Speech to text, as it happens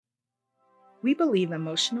We believe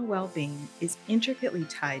emotional well-being is intricately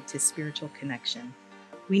tied to spiritual connection.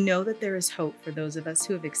 We know that there is hope for those of us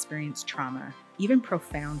who have experienced trauma, even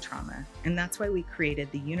profound trauma, and that's why we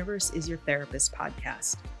created the Universe is Your Therapist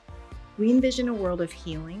podcast. We envision a world of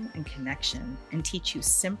healing and connection and teach you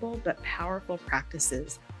simple but powerful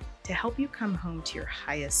practices to help you come home to your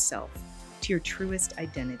highest self, to your truest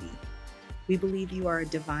identity. We believe you are a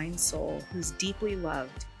divine soul who's deeply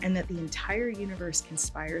loved and that the entire universe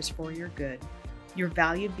conspires for your good. You're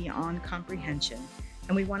valued beyond comprehension,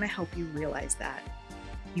 and we want to help you realize that.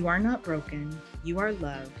 You are not broken, you are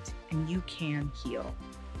loved, and you can heal.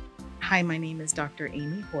 Hi, my name is Dr.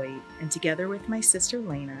 Amy Hoyt, and together with my sister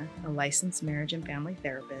Lena, a licensed marriage and family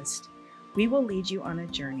therapist, we will lead you on a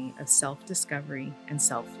journey of self-discovery and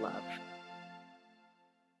self-love.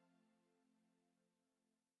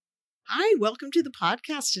 Hi, welcome to the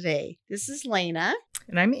podcast today. This is Lena.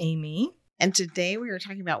 And I'm Amy. And today we are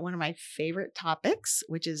talking about one of my favorite topics,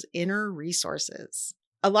 which is inner resources.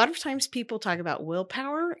 A lot of times people talk about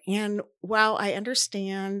willpower, and while I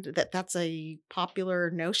understand that that's a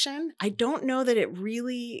popular notion, I don't know that it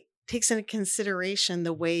really takes into consideration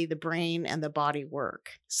the way the brain and the body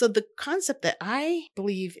work. So the concept that I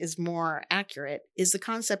believe is more accurate is the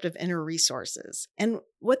concept of inner resources. And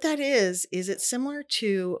what that is it's similar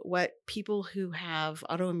to what people who have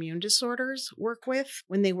autoimmune disorders work with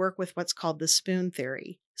when they work with what's called the spoon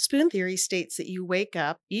theory. Spoon theory states that you wake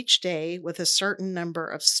up each day with a certain number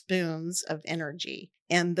of spoons of energy,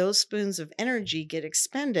 and those spoons of energy get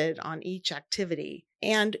expended on each activity.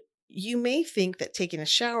 And you may think that taking a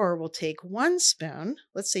shower will take one spoon.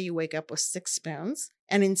 Let's say you wake up with 6 spoons,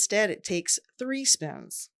 and instead it takes 3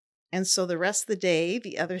 spoons. And so the rest of the day,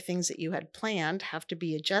 the other things that you had planned have to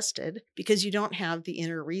be adjusted because you don't have the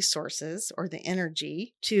inner resources or the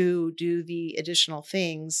energy to do the additional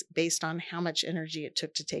things based on how much energy it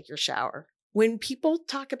took to take your shower. When people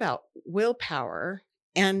talk about willpower,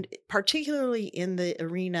 and particularly in the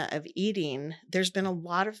arena of eating, there's been a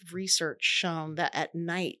lot of research shown that at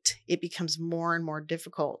night it becomes more and more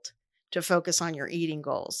difficult to focus on your eating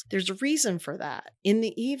goals. There's a reason for that. In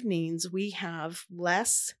the evenings, we have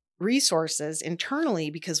less resources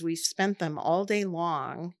internally because we've spent them all day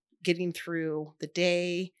long getting through the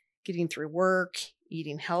day, getting through work,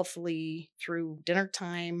 eating healthily, through dinner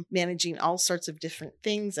time, managing all sorts of different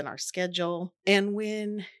things in our schedule. And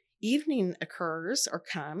when evening occurs or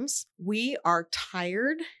comes, we are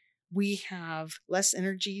tired, we have less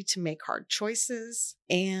energy to make hard choices,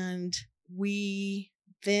 and we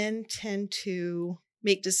then tend to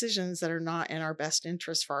make decisions that are not in our best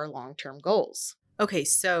interest for our long-term goals. Okay,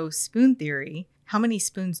 so spoon theory, how many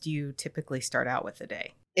spoons do you typically start out with a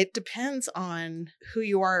day? It depends on who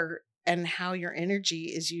you are and how your energy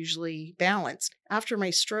is usually balanced. After my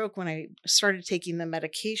stroke, when I started taking the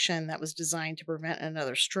medication that was designed to prevent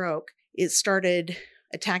another stroke, it started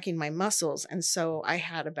attacking my muscles. And so I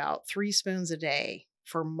had about 3 spoons a day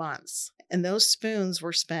for months. And those spoons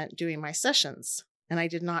were spent doing my sessions. And I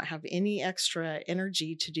did not have any extra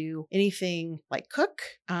energy to do anything like cook.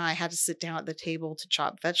 I had to sit down at the table to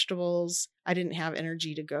chop vegetables. I didn't have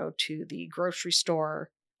energy to go to the grocery store.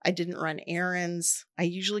 I didn't run errands. I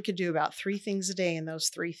usually could do about 3 things a day, and those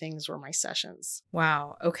 3 things were my sessions.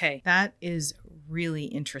 Wow. Okay. That is really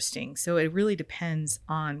interesting. So it really depends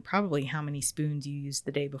on probably how many spoons you used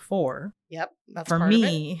the day before. Yep. That's For part of it.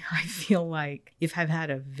 me, I feel like if I've had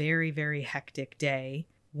a very, very hectic day,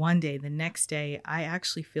 one day, the next day, I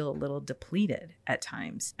actually feel a little depleted at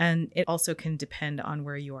times. And it also can depend on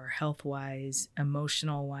where you are health-wise,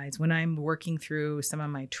 emotional-wise. When I'm working through some of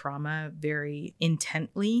my trauma very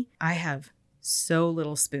intently, I have so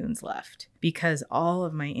little spoons left because all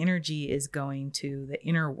of my energy is going to the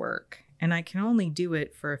inner work. And I can only do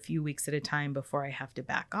it for a few weeks at a time before I have to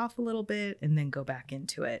back off a little bit and then go back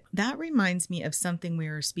into it. That reminds me of something we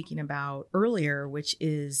were speaking about earlier, which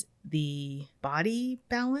is the body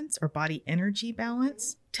balance or body energy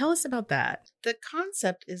balance. Tell us about that. The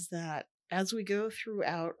concept is that as we go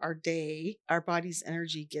throughout our day, our body's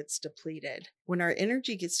energy gets depleted. When our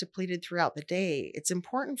energy gets depleted throughout the day, it's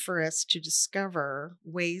important for us to discover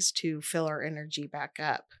ways to fill our energy back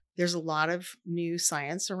up. There's a lot of new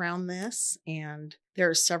science around this, and there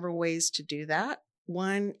are several ways to do that.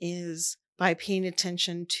 One is by paying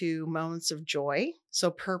attention to moments of joy.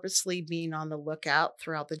 So purposely being on the lookout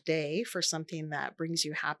throughout the day for something that brings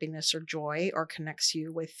you happiness or joy or connects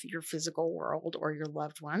you with your physical world or your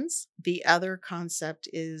loved ones. The other concept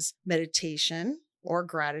is meditation or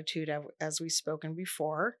gratitude, as we've spoken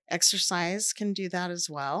before. Exercise can do that as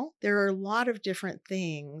well. There are a lot of different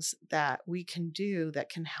things that we can do that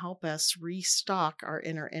can help us restock our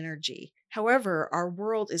inner energy. However, our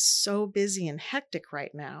world is so busy and hectic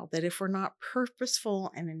right now that if we're not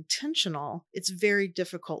purposeful and intentional, it's very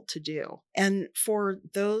difficult to do. And for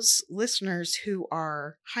those listeners who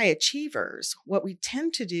are high achievers, what we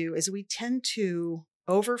tend to do is we tend to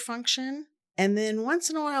overfunction. And then once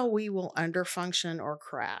in a while, we will underfunction or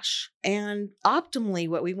crash. And optimally,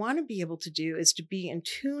 what we want to be able to do is to be in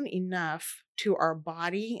tune enough to our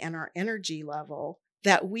body and our energy level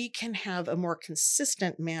that we can have a more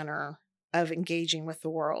consistent manner of engaging with the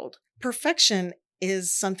world. Perfection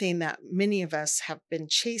is something that many of us have been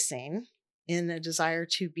chasing in a desire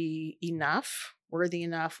to be enough, worthy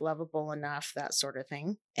enough, lovable enough, that sort of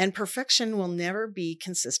thing. And perfection will never be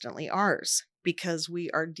consistently ours because we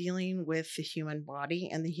are dealing with the human body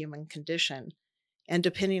and the human condition. And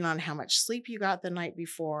depending on how much sleep you got the night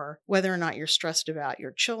before, whether or not you're stressed about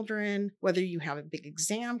your children, whether you have a big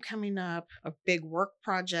exam coming up, a big work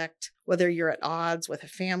project, whether you're at odds with a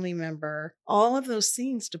family member, all of those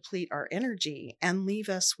things deplete our energy and leave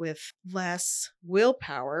us with less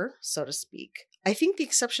willpower, so to speak. I think the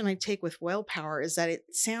exception I take with willpower is that it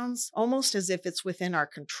sounds almost as if it's within our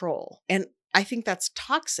control. And I think that's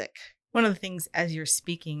toxic. One of the things as you're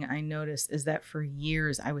speaking, I noticed is that for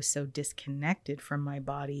years I was so disconnected from my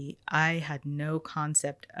body. I had no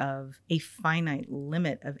concept of a finite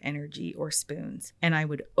limit of energy or spoons. And I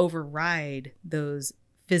would override those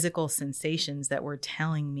physical sensations that were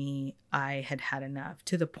telling me I had had enough,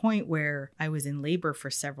 to the point where I was in labor for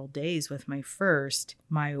several days with my first.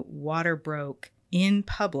 My water broke in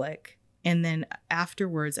public. And then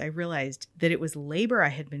afterwards, I realized that it was labor I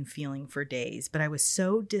had been feeling for days, but I was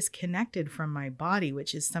so disconnected from my body,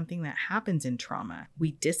 which is something that happens in trauma.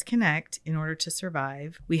 We disconnect in order to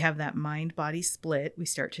survive. We have that mind-body split. We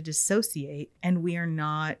start to dissociate, and we are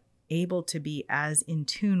not able to be as in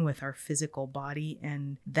tune with our physical body.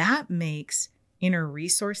 And that makes inner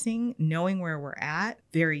resourcing, knowing where we're at,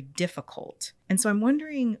 very difficult. And so I'm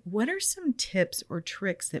wondering, what are some tips or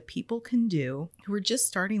tricks that people can do who are just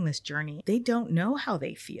starting this journey? They don't know how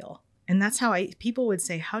they feel. And that's how people would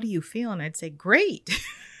say, how do you feel? And I'd say, great.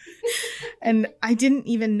 And I didn't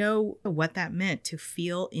even know what that meant, to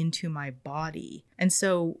feel into my body. And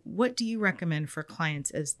so what do you recommend for clients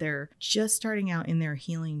as they're just starting out in their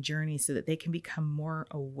healing journey so that they can become more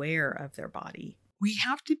aware of their body? We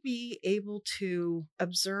have to be able to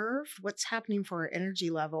observe what's happening for our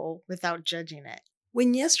energy level without judging it.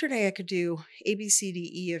 When yesterday I could do A, B, C,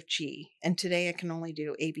 D, E, F, G, and today I can only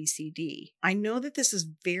do A, B, C, D, I know that this is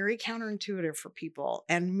very counterintuitive for people,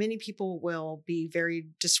 and many people will be very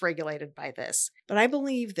dysregulated by this. But I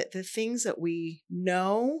believe that the things that we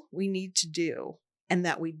know we need to do and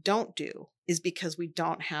that we don't do is because we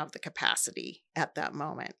don't have the capacity at that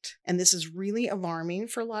moment. And this is really alarming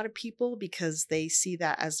for a lot of people because they see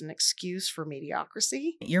that as an excuse for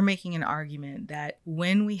mediocrity. You're making an argument that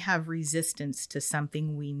when we have resistance to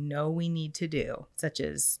something we know we need to do, such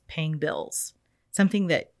as paying bills, something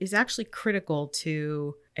that is actually critical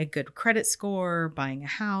to a good credit score, buying a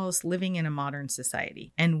house, living in a modern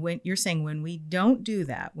society. And when you're saying when we don't do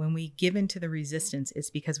that, when we give into the resistance, it's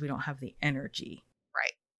because we don't have the energy.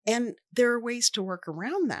 Right. And there are ways to work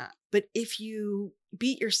around that. But if you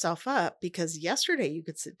beat yourself up because yesterday you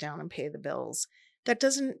could sit down and pay the bills, that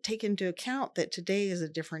doesn't take into account that today is a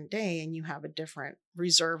different day and you have a different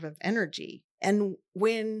reserve of energy. And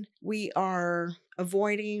when we are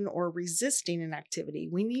avoiding or resisting an activity,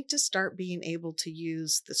 we need to start being able to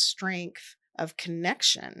use the strength of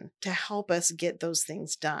connection to help us get those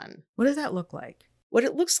things done. What does that look like? What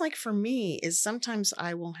it looks like for me is sometimes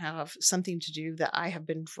I will have something to do that I have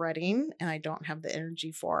been dreading and I don't have the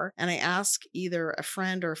energy for. And I ask either a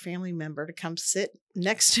friend or a family member to come sit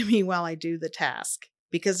next to me while I do the task.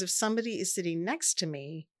 Because if somebody is sitting next to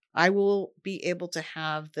me, I will be able to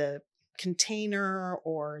have the container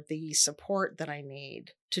or the support that I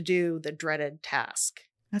need to do the dreaded task.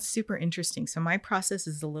 That's super interesting. So my process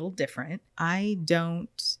is a little different. I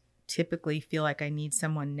don't typically feel like I need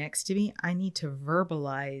someone next to me. I need to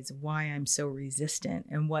verbalize why I'm so resistant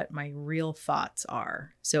and what my real thoughts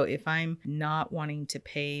are. So if I'm not wanting to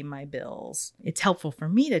pay my bills, it's helpful for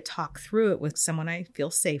me to talk through it with someone I feel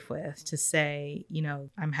safe with, to say,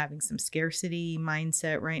 I'm having some scarcity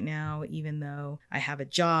mindset right now, even though I have a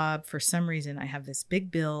job. For some reason, I have this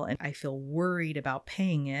big bill and I feel worried about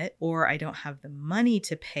paying it, or I don't have the money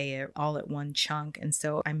to pay it all at one chunk. And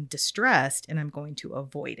so I'm distressed and I'm going to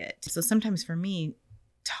avoid it. So sometimes for me,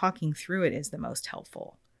 talking through it is the most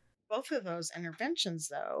helpful. Both of those interventions,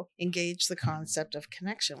 though, engage the concept of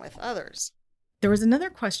connection with others. There was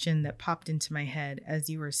another question that popped into my head as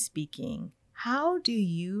you were speaking. How do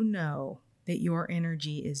you know that your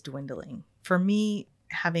energy is dwindling? For me,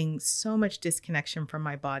 having so much disconnection from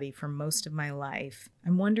my body for most of my life,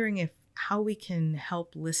 I'm wondering if how we can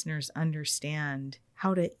help listeners understand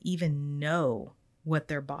how to even know what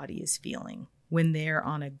their body is feeling when they're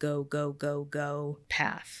on a go, go, go, go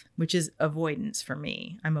path, which is avoidance for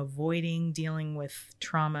me. I'm avoiding dealing with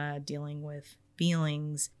trauma, dealing with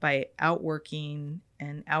feelings by outworking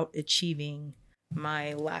and out achieving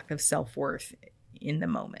my lack of self-worth in the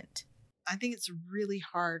moment. I think it's really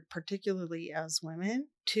hard, particularly as women,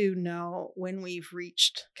 to know when we've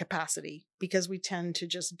reached capacity because we tend to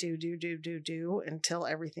just do until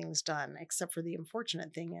everything's done. Except for the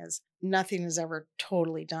unfortunate thing is nothing is ever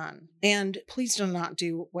totally done. And please do not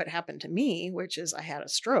do what happened to me, which is I had a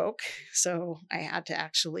stroke. So I had to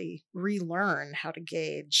actually relearn how to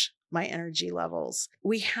gauge my energy levels.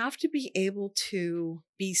 We have to be able to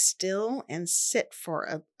be still and sit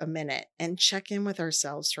for a minute and check in with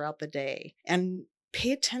ourselves throughout the day and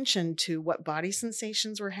pay attention to what body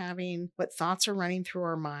sensations we're having, what thoughts are running through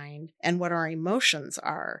our mind, and what our emotions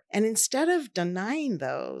are. And instead of denying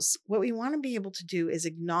those, what we want to be able to do is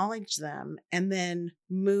acknowledge them and then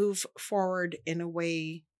move forward in a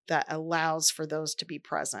way that allows for those to be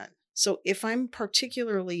present. So if I'm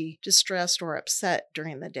particularly distressed or upset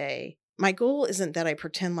during the day, my goal isn't that I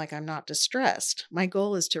pretend like I'm not distressed. My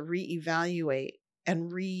goal is to reevaluate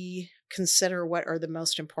and reconsider what are the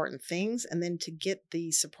most important things and then to get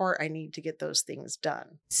the support I need to get those things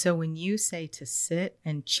done. So when you say to sit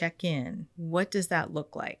and check in, what does that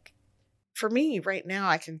look like? For me, right now,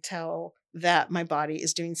 I can tell that my body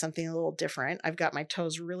is doing something a little different. I've got my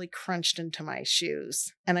toes really crunched into my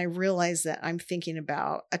shoes. And I realize that I'm thinking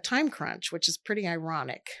about a time crunch, which is pretty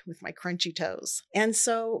ironic with my crunchy toes. And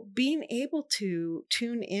so being able to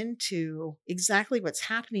tune into exactly what's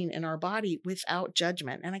happening in our body without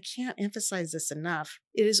judgment. And I can't emphasize this enough.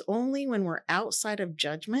 It is only when we're outside of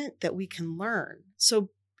judgment that we can learn.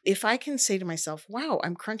 So if I can say to myself, wow,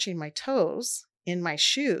 I'm crunching my toes in my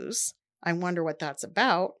shoes, I wonder what that's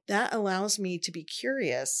about. That allows me to be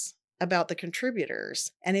curious about the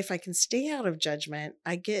contributors. And if I can stay out of judgment,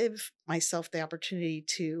 I give myself the opportunity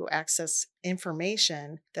to access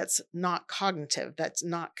information that's not cognitive, that's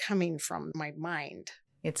not coming from my mind.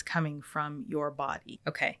 It's coming from your body.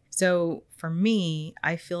 Okay. So for me,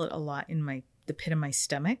 I feel it a lot in the pit of my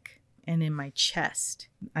stomach and in my chest.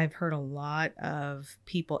 I've heard a lot of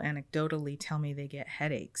people anecdotally tell me they get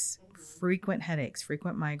headaches, frequent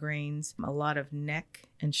migraines, a lot of neck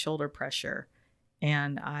and shoulder pressure.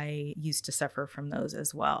 And I used to suffer from those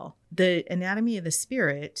as well. The Anatomy of the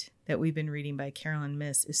Spirit that we've been reading by Carolyn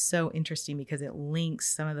Myss is so interesting because it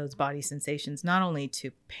links some of those body sensations, not only to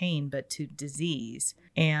pain, but to disease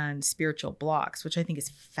and spiritual blocks, which I think is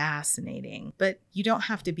fascinating. But you don't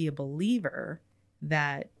have to be a believer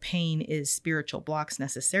that pain is spiritual blocks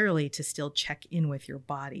necessarily to still check in with your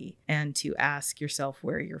body and to ask yourself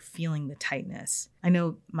where you're feeling the tightness. I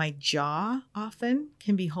know my jaw often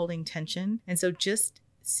can be holding tension. And so just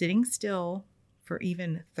sitting still for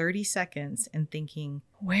even 30 seconds and thinking,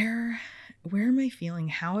 where am I feeling?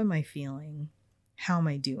 How am I feeling? How am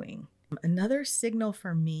I doing? Another signal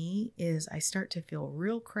for me is I start to feel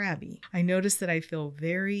real crabby. I notice that I feel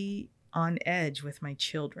very on edge with my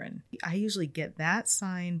children. I usually get that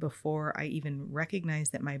sign before I even recognize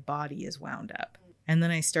that my body is wound up. And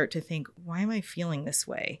then I start to think, why am I feeling this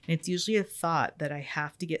way? And it's usually a thought that I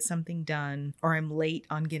have to get something done, or I'm late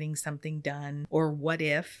on getting something done, or what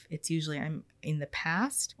if. It's usually I'm in the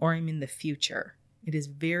past or I'm in the future. It is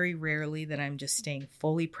very rarely that I'm just staying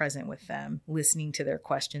fully present with them, listening to their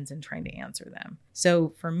questions and trying to answer them.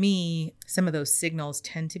 So for me, some of those signals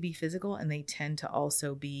tend to be physical and they tend to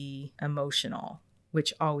also be emotional,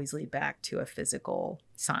 which always lead back to a physical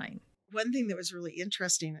sign. One thing that was really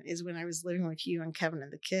interesting is when I was living with you and Kevin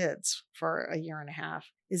and the kids for a year and a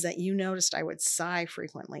half, is that you noticed I would sigh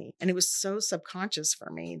frequently. And it was so subconscious for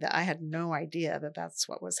me that I had no idea that that's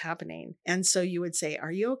what was happening. And so you would say,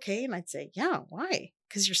 are you okay? And I'd say, yeah, why?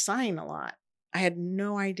 Because you're sighing a lot. I had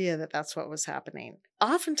no idea that that's what was happening.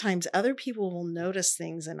 Oftentimes, other people will notice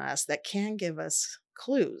things in us that can give us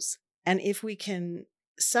clues. And if we can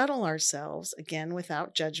settle ourselves, again,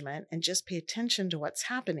 without judgment, and just pay attention to what's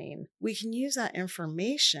happening, we can use that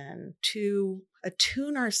information to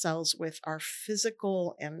attune ourselves with our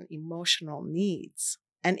physical and emotional needs.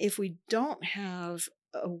 And if we don't have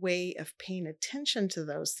a way of paying attention to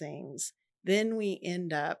those things, then we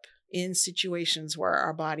end up in situations where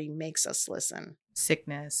our body makes us listen.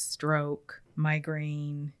 Sickness, stroke,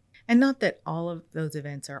 migraine. And not that all of those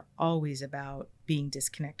events are always about being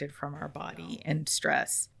disconnected from our body and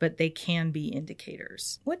stress, but they can be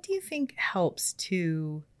indicators. What do you think helps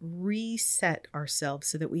to reset ourselves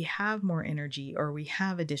so that we have more energy or we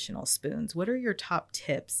have additional spoons? What are your top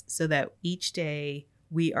tips so that each day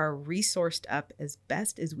we are resourced up as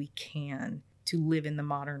best as we can to live in the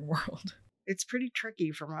modern world? It's pretty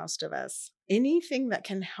tricky for most of us. Anything that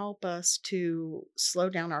can help us to slow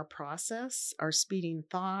down our process, our speeding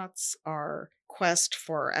thoughts, our quest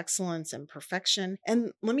for excellence and perfection.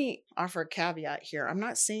 And let me offer a caveat here. I'm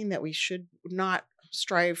not saying that we should not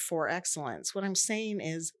strive for excellence. What I'm saying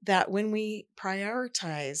is that when we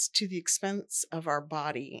prioritize to the expense of our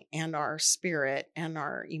body and our spirit and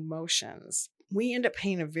our emotions, we end up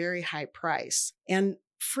paying a very high price. And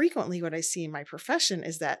frequently what I see in my profession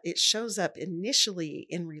is that it shows up initially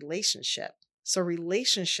in relationship. So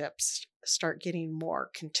relationships start getting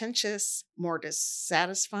more contentious, more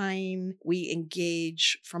dissatisfying. We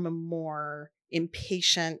engage from a more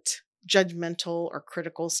impatient, judgmental, or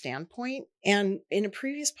critical standpoint. And in a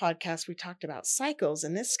previous podcast, we talked about cycles,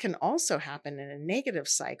 and this can also happen in a negative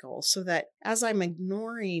cycle, so that as I'm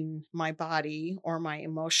ignoring my body or my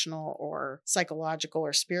emotional or psychological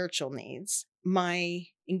or spiritual needs, my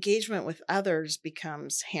engagement with others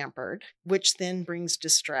becomes hampered, which then brings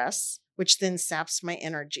distress, which then saps my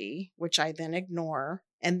energy, which I then ignore.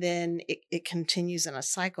 And then it continues in a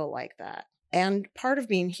cycle like that. And part of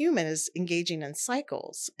being human is engaging in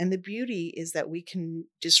cycles. And the beauty is that we can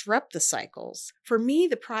disrupt the cycles. For me,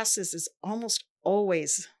 the process is almost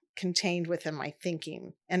always contained within my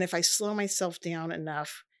thinking. And if I slow myself down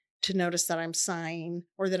enough to notice that I'm sighing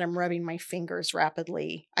or that I'm rubbing my fingers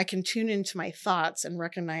rapidly, I can tune into my thoughts and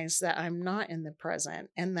recognize that I'm not in the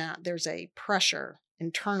present and that there's a pressure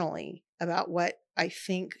internally about what I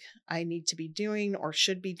think I need to be doing or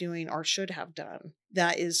should have done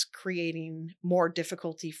that is creating more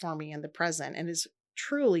difficulty for me in the present and is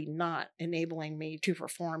truly not enabling me to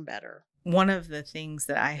perform better. One of the things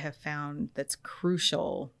that I have found that's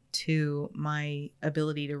crucial to my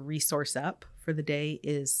ability to resource up for the day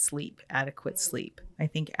is sleep, adequate sleep. I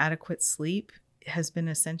think adequate sleep has been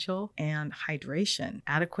essential, and hydration,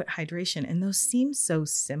 adequate hydration. And those seem so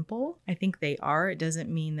simple. I think they are. It doesn't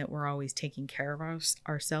mean that we're always taking care of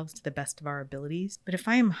ourselves to the best of our abilities. But if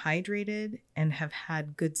I am hydrated and have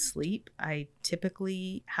had good sleep, I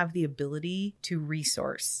typically have the ability to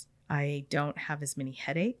resource. I don't have as many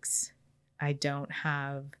headaches. I don't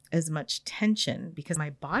have as much tension because my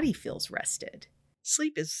body feels rested.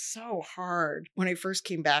 Sleep is so hard. When I first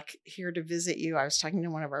came back here to visit you, I was talking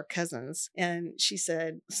to one of our cousins, and she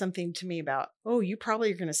said something to me about, oh, you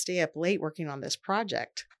probably are going to stay up late working on this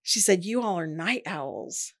project. She said, you all are night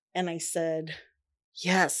owls. And I said,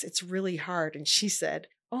 yes, it's really hard. And she said,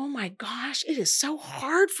 oh my gosh, it is so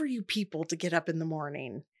hard for you people to get up in the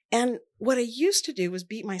morning. And what I used to do was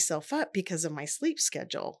beat myself up because of my sleep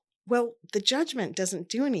schedule. Well, the judgment doesn't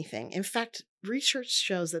do anything. In fact, research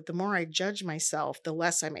shows that the more I judge myself, the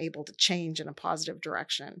less I'm able to change in a positive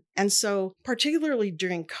direction. And so, particularly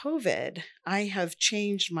during COVID, I have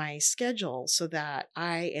changed my schedule so that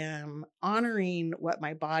I am honoring what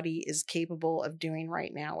my body is capable of doing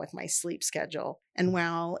right now with my sleep schedule. And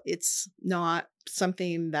while it's not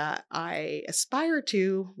something that I aspire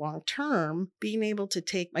to long term, being able to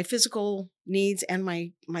take my physical needs and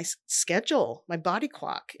my schedule, my body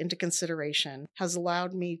clock into consideration has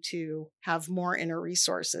allowed me to have more inner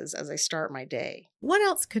resources as I start my day. What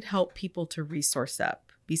else could help people to resource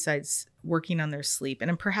up besides working on their sleep?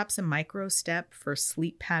 And perhaps a micro step for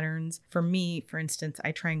sleep patterns. For me, for instance,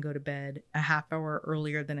 I try and go to bed a half hour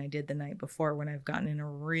earlier than I did the night before when I've gotten in a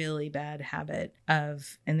really bad habit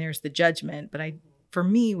of, and there's the judgment, but for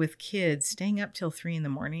me with kids, staying up till 3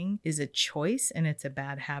 a.m. is a choice and it's a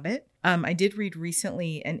bad habit. I did read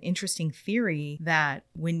recently an interesting theory that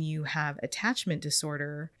when you have attachment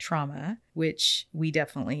disorder trauma, which we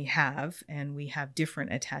definitely have, and we have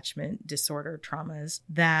different attachment disorder traumas,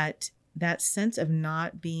 that sense of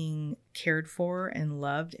not being cared for and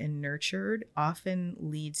loved and nurtured often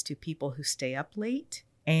leads to people who stay up late.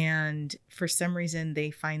 And for some reason,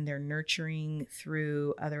 they find their nurturing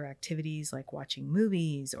through other activities like watching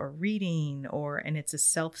movies or reading, and it's a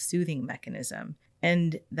self-soothing mechanism.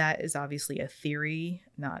 And that is obviously a theory,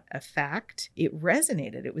 not a fact. It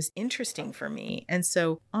resonated. It was interesting for me. And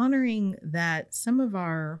so honoring that some of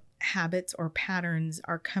our habits or patterns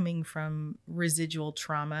are coming from residual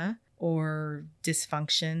trauma or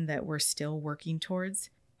dysfunction that we're still working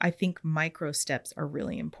towards, I think micro steps are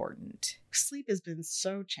really important. Sleep has been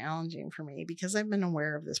so challenging for me because I've been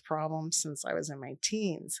aware of this problem since I was in my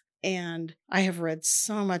teens. And I have read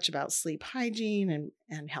so much about sleep hygiene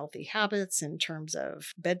and healthy habits in terms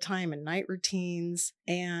of bedtime and night routines.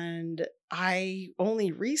 And I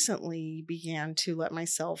only recently began to let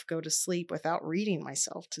myself go to sleep without reading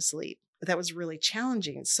myself to sleep. That was really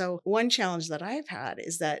challenging. So, one challenge that I've had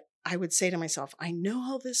is that I would say to myself, I know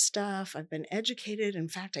all this stuff. I've been educated. In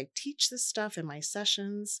fact, I teach this stuff in my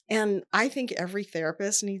sessions. And I think every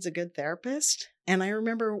therapist needs a good therapist. And I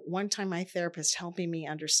remember one time my therapist helping me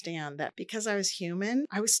understand that because I was human,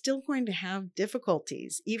 I was still going to have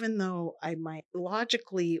difficulties, even though I might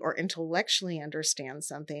logically or intellectually understand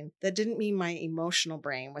something. That didn't mean my emotional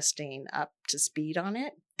brain was staying up to speed on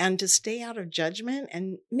it. And to stay out of judgment.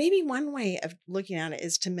 And maybe one way of looking at it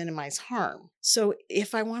is to minimize harm. So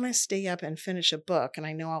if I want to stay up and finish a book, and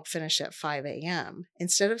I know I'll finish at 5 a.m.,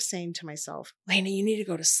 instead of saying to myself, Lena, you need to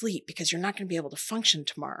go to sleep because you're not going to be able to function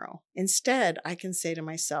tomorrow. Instead, I can say to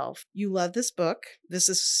myself, you love this book. This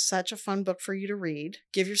is such a fun book for you to read.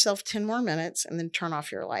 Give yourself 10 more minutes and then turn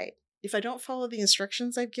off your light. If I don't follow the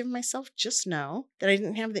instructions I've given myself, just know that I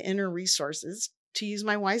didn't have the inner resources to use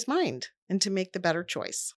my wise mind and to make the better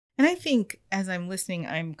choice. And I think as I'm listening,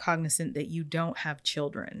 I'm cognizant that you don't have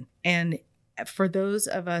children. And for those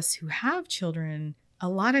of us who have children, a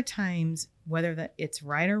lot of times, whether that it's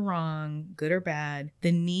right or wrong, good or bad,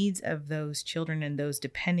 the needs of those children and those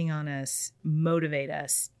depending on us motivate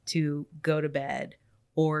us to go to bed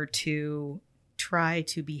or to try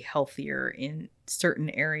to be healthier in certain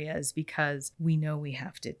areas because we know we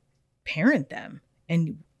have to parent them.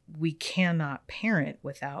 And we cannot parent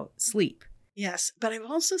without sleep. Yes, but I've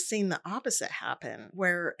also seen the opposite happen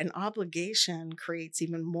where an obligation creates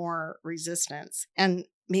even more resistance. And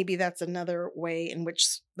maybe that's another way in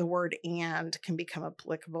which the word and can become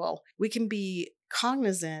applicable. We can be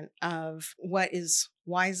cognizant of what is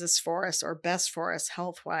wisest for us or best for us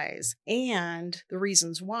health-wise and the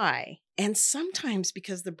reasons why. And sometimes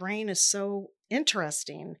because the brain is so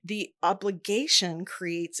interesting, the obligation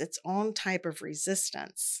creates its own type of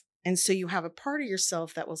resistance. And so you have a part of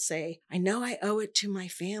yourself that will say, I know I owe it to my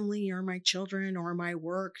family or my children or my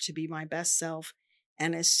work to be my best self.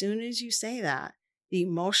 And as soon as you say that, the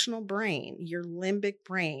emotional brain, your limbic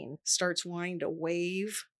brain, starts wanting to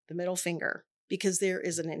wave the middle finger because there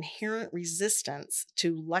is an inherent resistance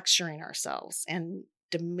to lecturing ourselves and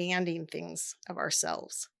demanding things of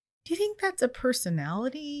ourselves. Do you think that's a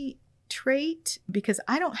personality trait? Because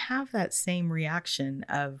I don't have that same reaction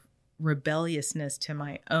of rebelliousness to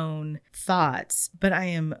my own thoughts, but I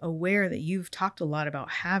am aware that you've talked a lot about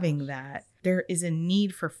having that. There is a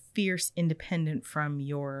need for fierce independence from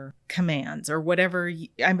your commands or whatever.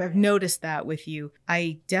 I've noticed that with you.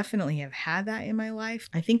 I definitely have had that in my life.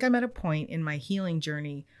 I think I'm at a point in my healing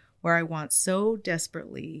journey where I want so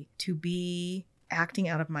desperately to be acting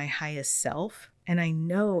out of my highest self. And I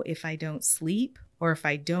know if I don't sleep or if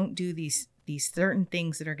I don't do these certain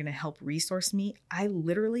things that are going to help resource me, I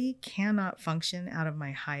literally cannot function out of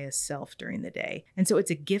my highest self during the day. And so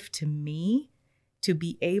it's a gift to me to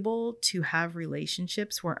be able to have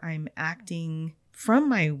relationships where I'm acting from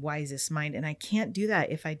my wisest mind. And I can't do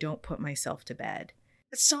that if I don't put myself to bed.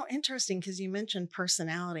 It's so interesting because you mentioned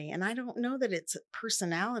personality, and I don't know that it's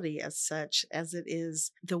personality as such as it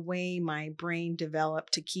is the way my brain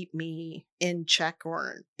developed to keep me in check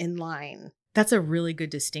or in line. That's a really good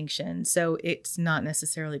distinction. So it's not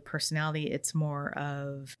necessarily personality, it's more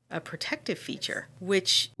of a protective feature,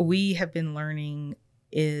 which we have been learning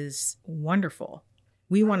is wonderful.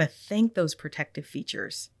 We want to thank those protective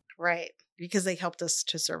features. Right, because they helped us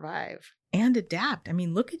to survive. And adapt. I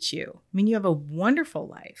mean, look at you. I mean, you have a wonderful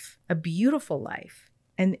life, a beautiful life.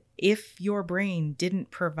 And if your brain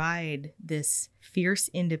didn't provide this fierce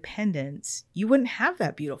independence, you wouldn't have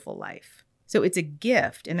that beautiful life. So it's a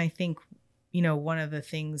gift. And I think, one of the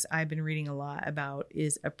things I've been reading a lot about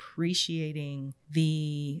is appreciating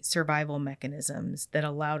the survival mechanisms that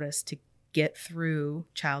allowed us to get through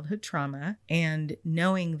childhood trauma and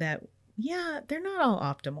knowing that, they're not all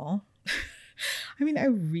optimal. I mean, I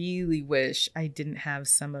really wish I didn't have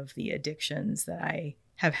some of the addictions that I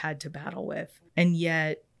have had to battle with. And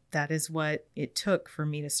yet that is what it took for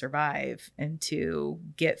me to survive and to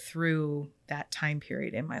get through that time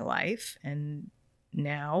period in my life. And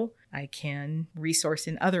now I can resource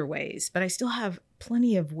in other ways, but I still have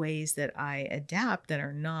plenty of ways that I adapt that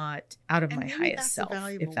are not out of my highest self,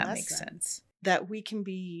 if that makes sense. That we can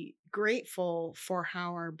be grateful for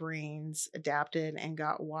how our brains adapted and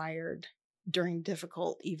got wired during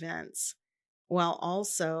difficult events, while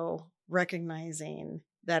also recognizing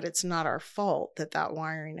that it's not our fault that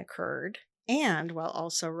wiring occurred, and while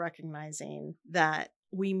also recognizing that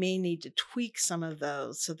we may need to tweak some of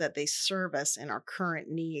those so that they serve us in our current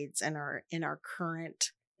needs and in our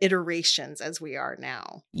current iterations as we are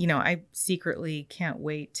now. I secretly can't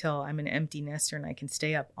wait till I'm an empty nester and I can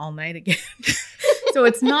stay up all night again. So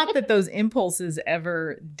it's not that those impulses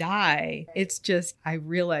ever die. It's just I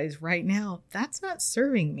realize right now that's not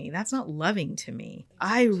serving me. That's not loving to me.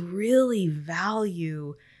 I really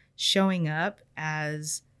value showing up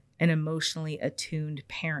as an emotionally attuned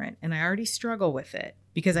parent. And I already struggle with it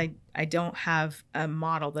because I don't have a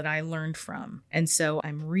model that I learned from. And so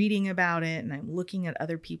I'm reading about it and I'm looking at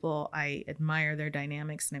other people. I admire their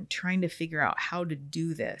dynamics and I'm trying to figure out how to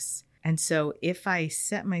do this. And so if I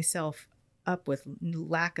set myself up with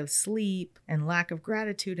lack of sleep and lack of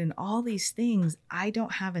gratitude and all these things, I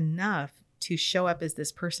don't have enough to show up as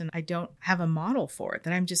this person. I don't have a model for it,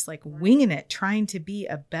 that I'm just like winging it, trying to be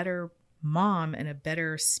a better mom and a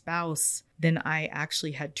better spouse than I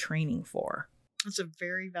actually had training for. That's a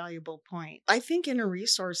very valuable point. I think inner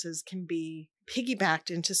resources can be piggybacked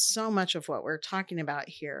into so much of what we're talking about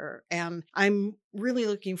here. And I'm really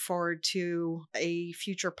looking forward to a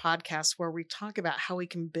future podcast where we talk about how we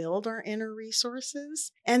can build our inner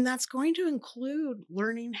resources. And that's going to include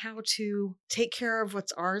learning how to take care of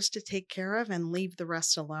what's ours to take care of and leave the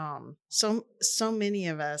rest alone. So many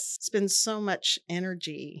of us spend so much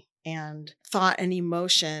energy and thought and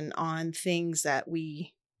emotion on things that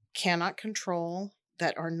we cannot control,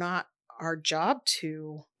 that are not our job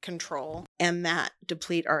to control, and that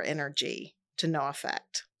deplete our energy to no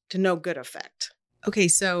effect, to no good effect. Okay,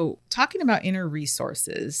 so talking about inner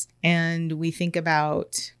resources, and we think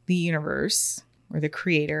about the universe or the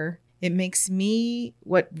creator, it makes me,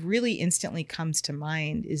 what really instantly comes to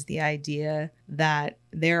mind is the idea that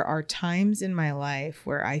there are times in my life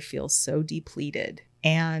where I feel so depleted.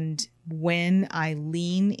 And when I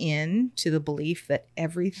lean in to the belief that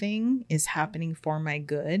everything is happening for my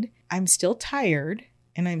good, I'm still tired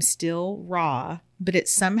and I'm still raw, but it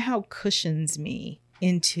somehow cushions me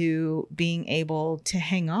into being able to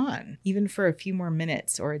hang on even for a few more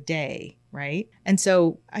minutes or a day, right? And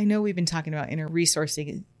so I know we've been talking about inner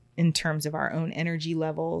resourcing in terms of our own energy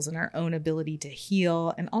levels and our own ability to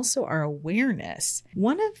heal and also our awareness.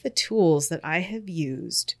 One of the tools that I have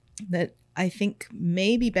used that I think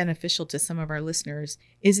may be beneficial to some of our listeners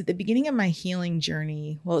is at the beginning of my healing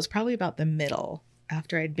journey. Well, it's probably about the middle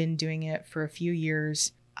after I'd been doing it for a few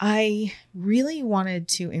years. I really wanted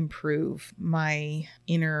to improve my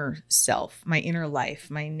inner self, my inner life,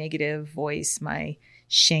 my negative voice, my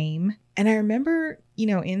shame. And I remember,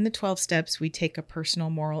 in the 12 steps, we take a personal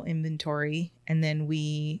moral inventory and then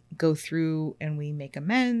we go through and we make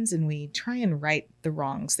amends and we try and right the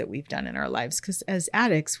wrongs that we've done in our lives. Because as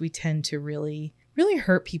addicts, we tend to really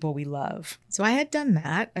hurt people we love. So I had done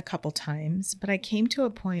that a couple times, but I came to a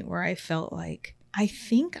point where I felt like, I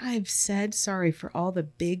think I've said sorry for all the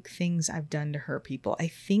big things I've done to hurt people. I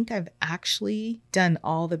think I've actually done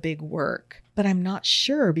all the big work, but I'm not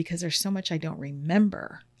sure because there's so much I don't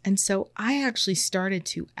remember. And so I actually started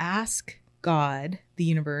to ask God, the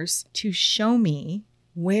universe, to show me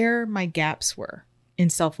where my gaps were in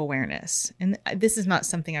self-awareness. And this is not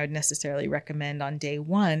something I would necessarily recommend on day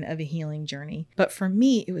one of a healing journey. But for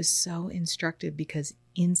me, it was so instructive because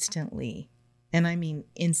instantly, and I mean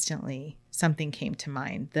instantly, something came to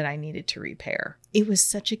mind that I needed to repair. It was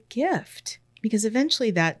such a gift because eventually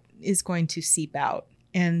that is going to seep out.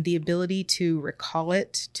 And the ability to recall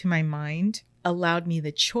it to my mind allowed me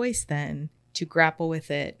the choice then to grapple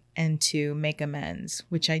with it and to make amends,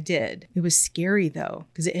 which I did. It was scary though,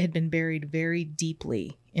 because it had been buried very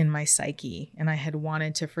deeply in my psyche and I had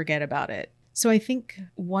wanted to forget about it. So I think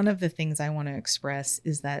one of the things I want to express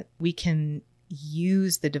is that we can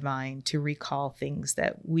use the divine to recall things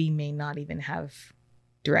that we may not even have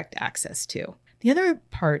direct access to. The other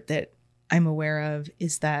part that I'm aware of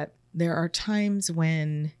is that there are times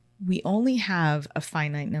when we only have a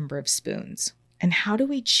finite number of spoons. And how do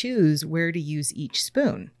we choose where to use each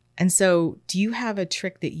spoon? And so do you have a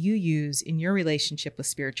trick that you use in your relationship with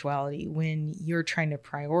spirituality when you're trying to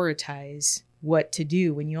prioritize what to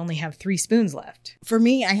do when you only have 3 spoons left? For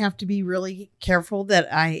me, I have to be really careful that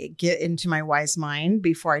I get into my wise mind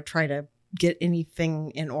before I try to get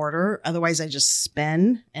anything in order. Otherwise, I just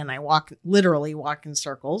spin and I literally walk in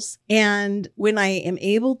circles. And when I am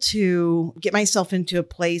able to get myself into a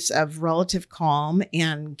place of relative calm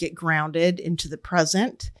and get grounded into the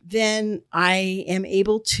present, then I am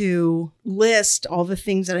able to list all the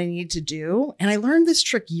things that I need to do. And I learned this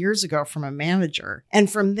trick years ago from a manager.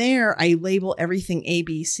 And from there, I label everything A,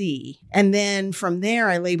 B, C. And then from there,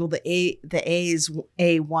 I label the A's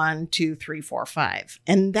A1, 2, 3, 4, 5.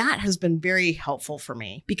 And that has been very helpful for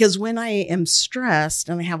me because when I am stressed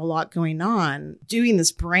and I have a lot going on, doing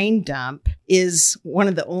this brain dump is one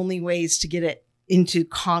of the only ways to get it into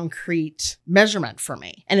concrete measurement for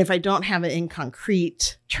me. And if I don't have it in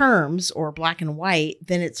concrete terms or black and white,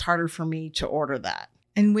 then it's harder for me to order that.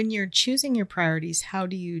 And when you're choosing your priorities, how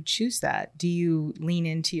do you choose that? Do you lean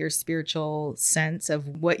into your spiritual sense of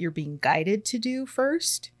what you're being guided to do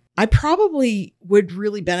first? I probably would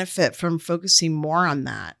really benefit from focusing more on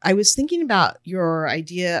that. I was thinking about your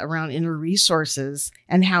idea around inner resources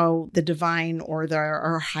and how the divine or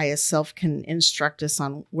our highest self can instruct us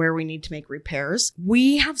on where we need to make repairs.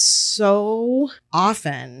 We have so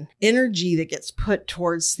often energy that gets put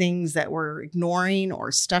towards things that we're ignoring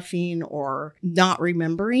or stuffing or not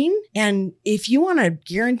remembering. And if you want a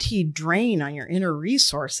guaranteed drain on your inner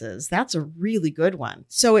resources, that's a really good one.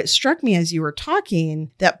 So it struck me as you were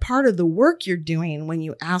talking that part of the work you're doing when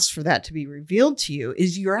you ask for that to be revealed to you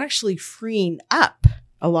is you're actually freeing up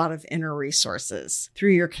a lot of inner resources through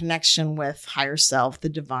your connection with higher self, the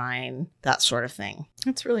divine, that sort of thing.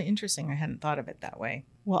 That's really interesting. I hadn't thought of it that way.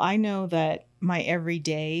 Well, I know that my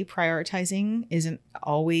everyday prioritizing isn't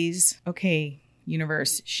always, okay,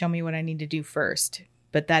 universe, show me what I need to do first.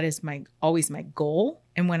 But that is always my goal.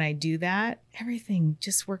 And when I do that, everything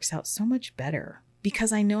just works out so much better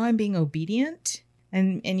because I know I'm being obedient.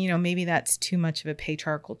 And maybe that's too much of a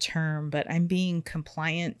patriarchal term, but I'm being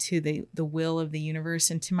compliant to the will of the universe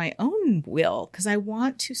and to my own will because I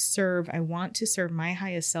want to serve my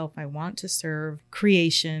highest self. I want to serve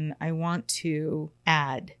creation. I want to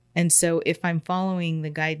add. And so if I'm following the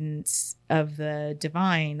guidance of the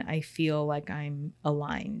divine, I feel like I'm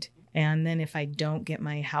aligned. And then if I don't get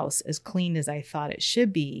my house as clean as I thought it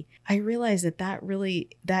should be, I realize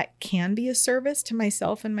that can be a service to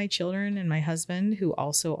myself and my children and my husband, who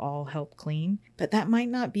also all help clean. But that might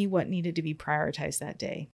not be what needed to be prioritized that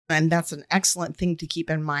day. And that's an excellent thing to keep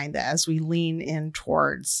in mind, that as we lean in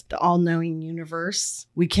towards the all-knowing universe,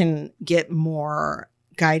 we can get more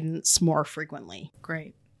guidance more frequently.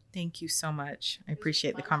 Great. Thank you so much. I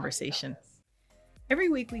appreciate the conversation. Every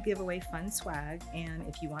week we give away fun swag, and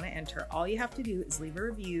if you want to enter, all you have to do is leave a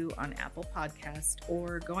review on Apple Podcast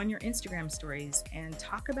or go on your Instagram stories and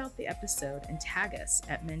talk about the episode and tag us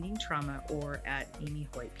at Mending Trauma or at Amy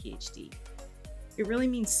Hoyt PhD. It really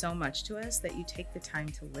means so much to us that you take the time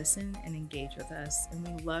to listen and engage with us, and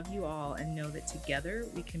we love you all and know that together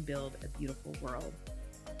we can build a beautiful world.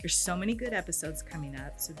 There's so many good episodes coming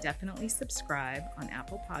up, so definitely subscribe on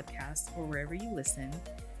Apple Podcasts or wherever you listen.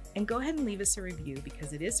 And go ahead and leave us a review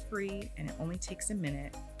because it is free and it only takes a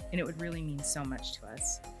minute, and it would really mean so much to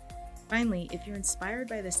us. Finally, if you're inspired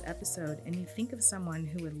by this episode and you think of someone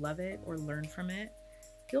who would love it or learn from it,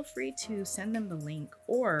 feel free to send them the link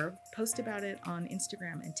or post about it on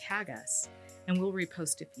Instagram and tag us, and we'll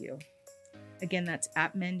repost a few. Again, that's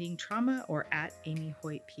at Mending Trauma or at Amy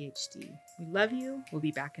Hoyt PhD. We love you. We'll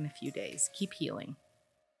be back in a few days. Keep healing.